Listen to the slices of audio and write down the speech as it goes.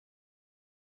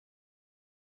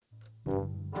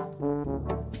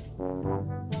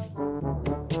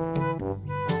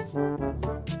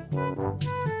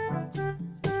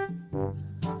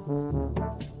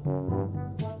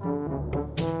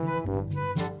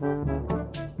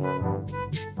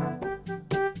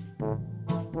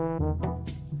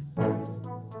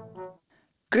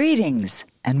Greetings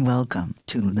and welcome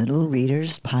to Little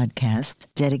Readers Podcast,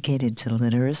 dedicated to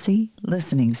literacy,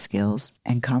 listening skills,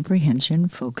 and comprehension,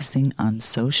 focusing on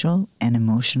social and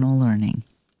emotional learning.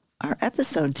 Our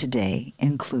episode today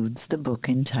includes the book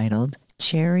entitled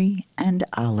Cherry and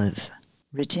Olive,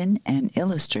 written and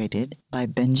illustrated by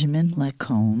Benjamin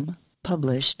Lacombe,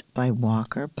 published by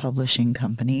Walker Publishing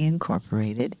Company,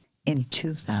 Incorporated, in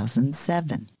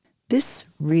 2007. This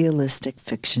realistic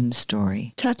fiction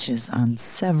story touches on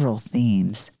several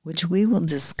themes, which we will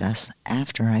discuss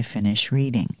after I finish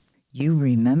reading. You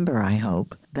remember, I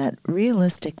hope, that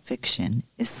realistic fiction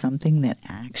is something that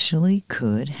actually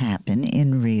could happen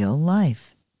in real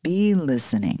life. Be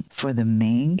listening for the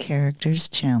main character's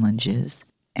challenges,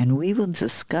 and we will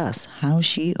discuss how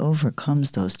she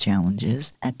overcomes those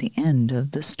challenges at the end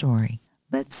of the story.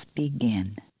 Let's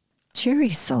begin. Cherry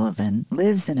Sullivan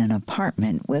lives in an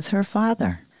apartment with her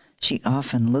father. She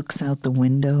often looks out the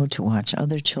window to watch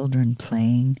other children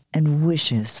playing and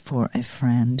wishes for a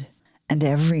friend. And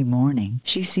every morning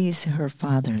she sees her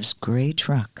father's gray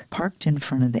truck parked in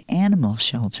front of the animal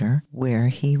shelter where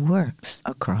he works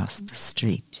across the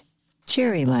street.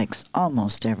 Cherry likes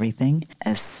almost everything,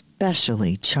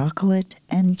 especially chocolate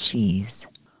and cheese.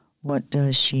 What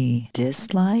does she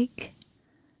dislike?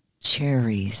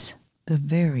 Cherries. The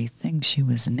very thing she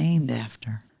was named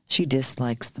after. She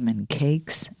dislikes them in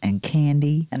cakes and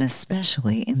candy, and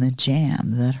especially in the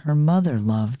jam that her mother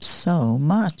loved so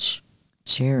much.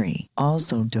 Cherry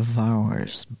also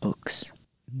devours books.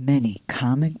 Many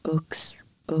comic books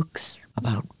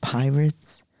about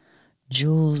pirates,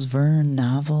 Jules Verne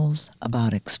novels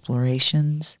about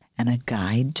explorations, and a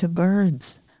guide to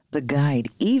birds. The guide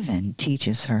even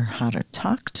teaches her how to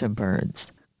talk to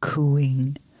birds,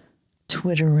 cooing,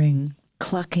 twittering,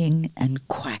 clucking, and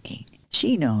quacking.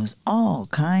 She knows all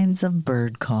kinds of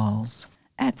bird calls.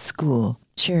 At school,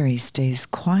 Cherry stays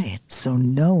quiet so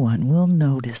no one will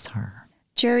notice her.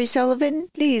 "Cherry Sullivan,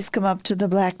 please come up to the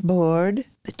blackboard,"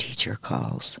 the teacher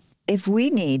calls. "If we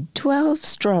need 12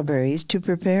 strawberries to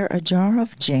prepare a jar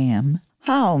of jam,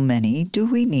 how many do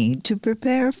we need to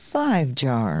prepare 5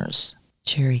 jars?"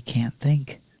 Cherry can't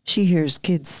think. She hears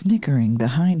kids snickering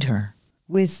behind her.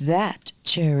 "With that,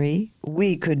 Cherry,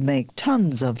 we could make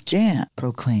tons of jam,"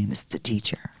 proclaims the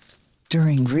teacher.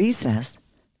 During recess,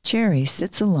 Cherry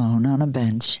sits alone on a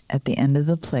bench at the end of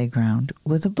the playground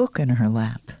with a book in her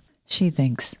lap. She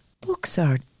thinks, books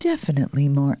are definitely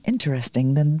more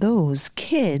interesting than those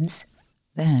kids.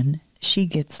 Then she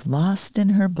gets lost in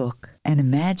her book and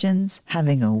imagines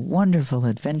having a wonderful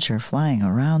adventure flying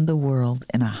around the world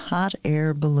in a hot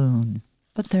air balloon.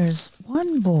 But there's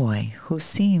one boy who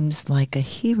seems like a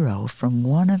hero from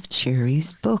one of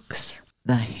Cherry's books,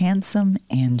 the handsome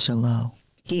Angelo.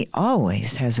 He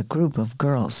always has a group of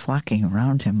girls flocking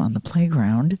around him on the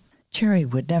playground. Cherry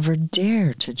would never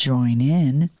dare to join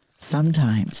in.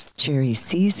 Sometimes Cherry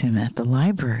sees him at the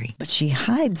library, but she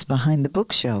hides behind the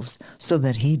bookshelves so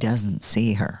that he doesn't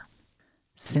see her.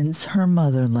 Since her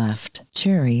mother left,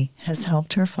 Cherry has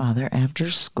helped her father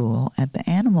after school at the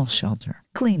animal shelter,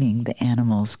 cleaning the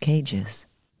animals' cages.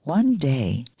 One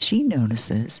day, she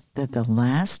notices that the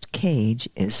last cage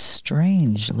is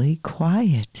strangely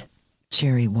quiet.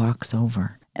 Cherry walks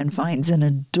over and finds an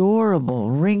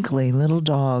adorable, wrinkly little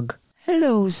dog.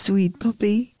 "Hello, sweet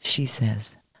puppy," she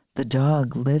says. The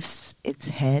dog lifts its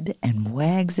head and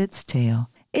wags its tail.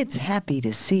 It's happy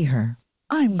to see her.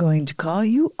 "I'm going to call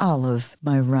you Olive,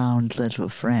 my round little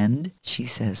friend," she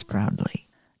says proudly.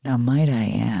 Now, might I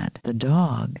add, the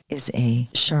dog is a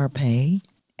Shar-Pei,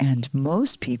 and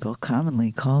most people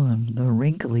commonly call them the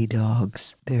wrinkly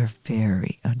dogs. They're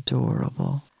very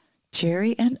adorable.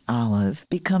 Cherry and Olive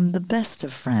become the best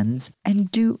of friends and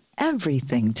do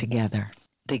everything together.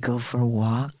 They go for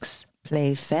walks,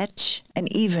 play fetch,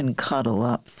 and even cuddle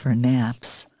up for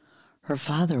naps. Her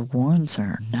father warns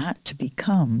her not to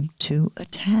become too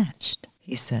attached.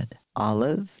 He said,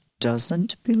 "Olive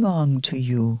doesn't belong to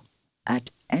you.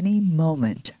 At any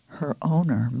moment, her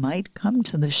owner might come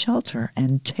to the shelter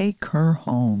and take her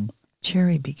home."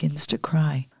 Cherry begins to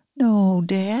cry. "No,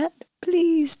 Dad,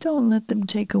 please don't let them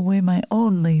take away my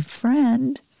only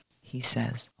friend." He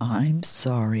says, "I'm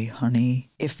sorry, honey.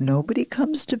 If nobody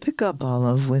comes to pick up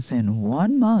Olive within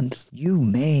 1 month, you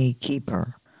may keep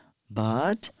her.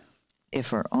 But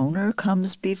if her owner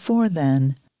comes before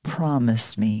then,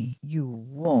 Promise me you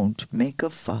won't make a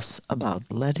fuss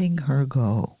about letting her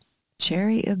go."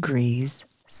 Cherry agrees,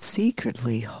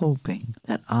 secretly hoping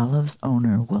that Olive's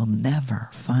owner will never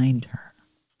find her.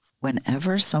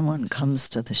 Whenever someone comes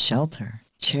to the shelter,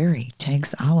 Cherry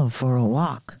takes Olive for a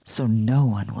walk so no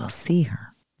one will see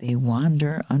her. They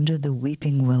wander under the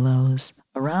weeping willows,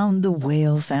 around the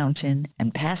whale fountain,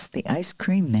 and past the ice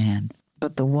cream man,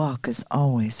 but the walk is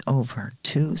always over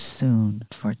too soon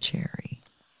for Cherry.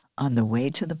 On the way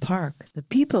to the park, the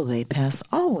people they pass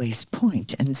always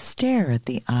point and stare at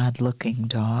the odd-looking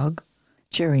dog.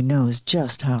 Cherry knows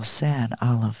just how sad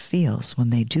Olive feels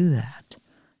when they do that.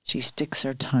 She sticks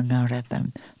her tongue out at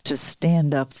them to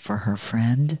stand up for her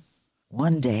friend.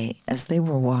 One day, as they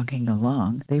were walking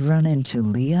along, they run into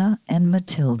Leah and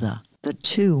Matilda, the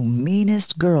two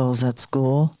meanest girls at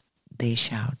school. They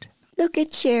shout, "Look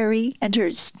at Cherry and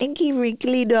her stinky,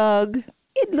 wrinkly dog.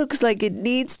 It looks like it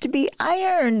needs to be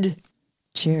ironed."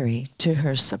 Cherry, to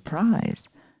her surprise,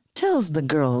 tells the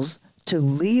girls to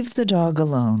leave the dog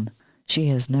alone. She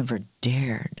has never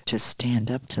dared to stand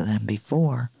up to them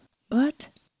before, but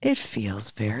it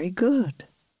feels very good.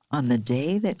 On the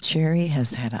day that Cherry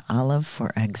has had Olive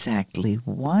for exactly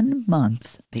 1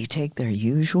 month, they take their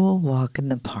usual walk in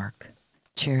the park.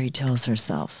 Cherry tells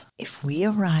herself, "If we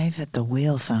arrive at the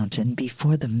whale fountain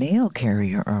before the mail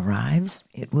carrier arrives,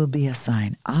 it will be a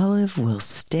sign Olive will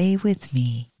stay with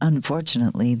me."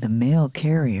 Unfortunately, the mail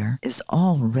carrier is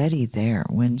already there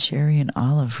when Cherry and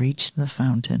Olive reach the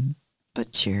fountain.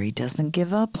 But Cherry doesn't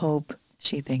give up hope.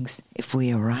 She thinks, if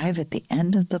we arrive at the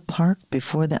end of the park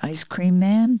before the ice cream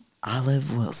man,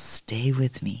 Olive will stay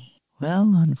with me.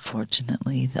 Well,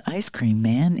 unfortunately, the ice cream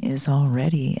man is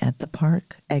already at the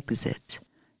park exit.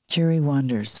 Cherry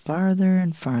wanders farther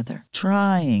and farther,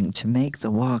 trying to make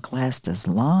the walk last as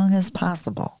long as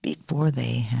possible before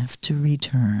they have to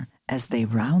return. As they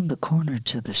round the corner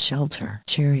to the shelter,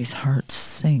 Cherry's heart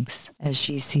sinks as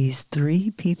she sees 3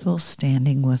 people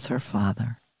standing with her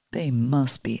father. They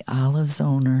must be Olive's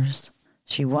owners.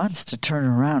 She wants to turn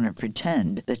around and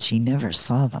pretend that she never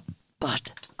saw them.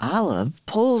 But Olive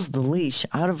pulls the leash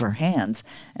out of her hands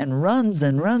and runs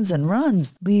and runs and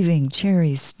runs, leaving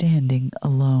Cherry standing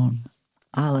alone.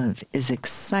 Olive is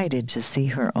excited to see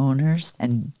her owners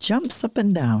and jumps up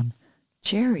and down.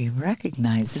 Cherry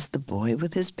recognizes the boy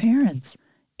with his parents.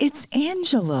 It's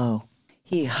Angelo.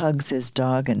 He hugs his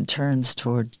dog and turns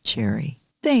toward Cherry.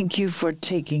 "Thank you for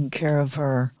taking care of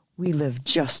her. We live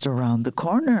just around the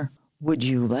corner. Would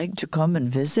you like to come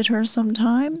and visit her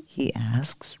sometime?" he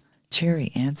asks.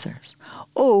 Cherry answers,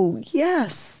 "Oh,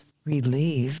 yes,"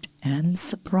 relieved and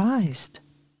surprised.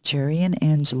 Cherry and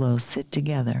Angelo sit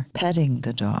together, petting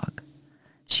the dog.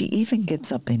 She even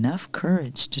gets up enough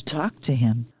courage to talk to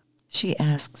him. She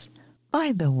asks,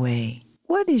 "By the way,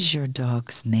 what is your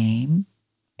dog's name?"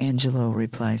 Angelo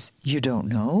replies, "You don't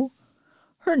know?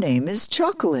 Her name is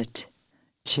Chocolate."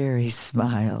 Cherry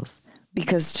smiles,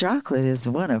 because chocolate is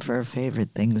one of her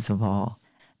favorite things of all,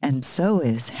 and so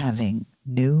is having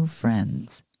new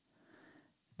friends.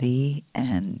 The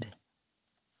end.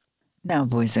 Now,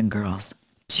 boys and girls,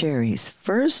 Cherry's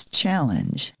first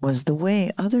challenge was the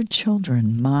way other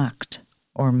children mocked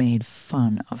or made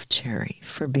fun of Cherry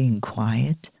for being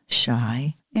quiet,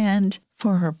 shy, and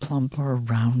for her plump or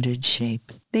rounded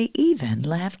shape. They even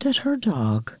laughed at her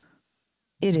dog.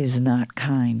 It is not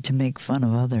kind to make fun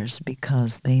of others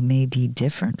because they may be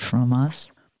different from us.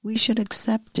 We should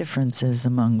accept differences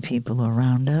among people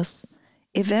around us.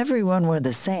 If everyone were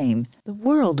the same, the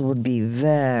world would be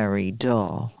very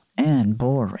dull and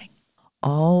boring.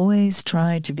 Always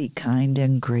try to be kind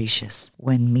and gracious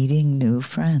when meeting new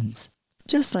friends.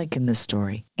 Just like in the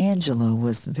story, Angelo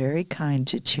was very kind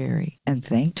to Cherry and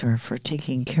thanked her for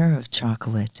taking care of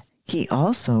Chocolate. He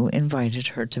also invited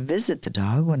her to visit the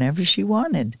dog whenever she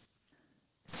wanted.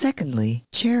 Secondly,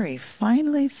 Cherry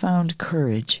finally found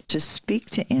courage to speak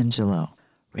to Angelo.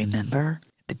 Remember,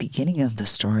 at the beginning of the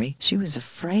story, she was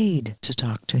afraid to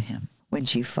talk to him. When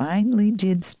she finally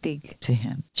did speak to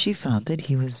him, she found that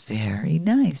he was very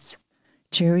nice.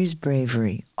 Cherry's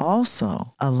bravery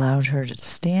also allowed her to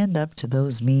stand up to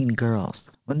those mean girls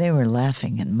when they were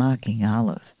laughing and mocking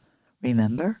Olive.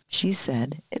 Remember, she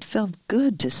said it felt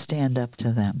good to stand up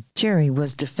to them. Cherry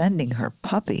was defending her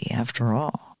puppy after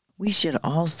all. We should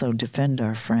also defend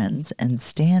our friends and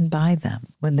stand by them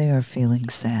when they are feeling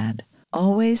sad.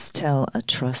 Always tell a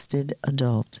trusted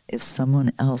adult if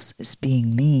someone else is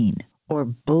being mean or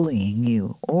bullying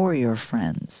you or your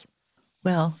friends.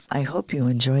 Well, I hope you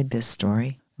enjoyed this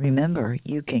story. Remember,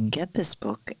 you can get this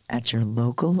book at your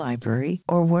local library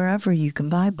or wherever you can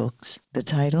buy books. The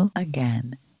title,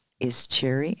 again, is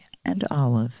Cherry and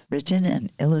Olive, written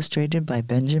and illustrated by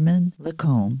Benjamin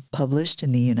Lacombe, published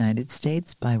in the United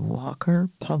States by Walker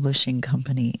Publishing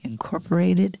Company,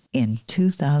 Incorporated in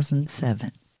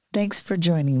 2007. Thanks for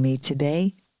joining me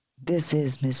today. This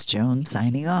is Miss Jones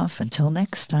signing off. Until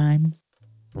next time.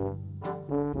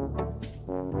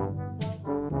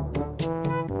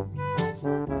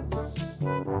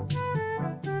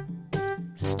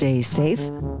 Stay safe,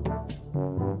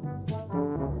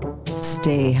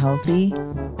 stay healthy,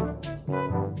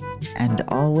 and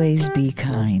always be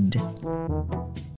kind.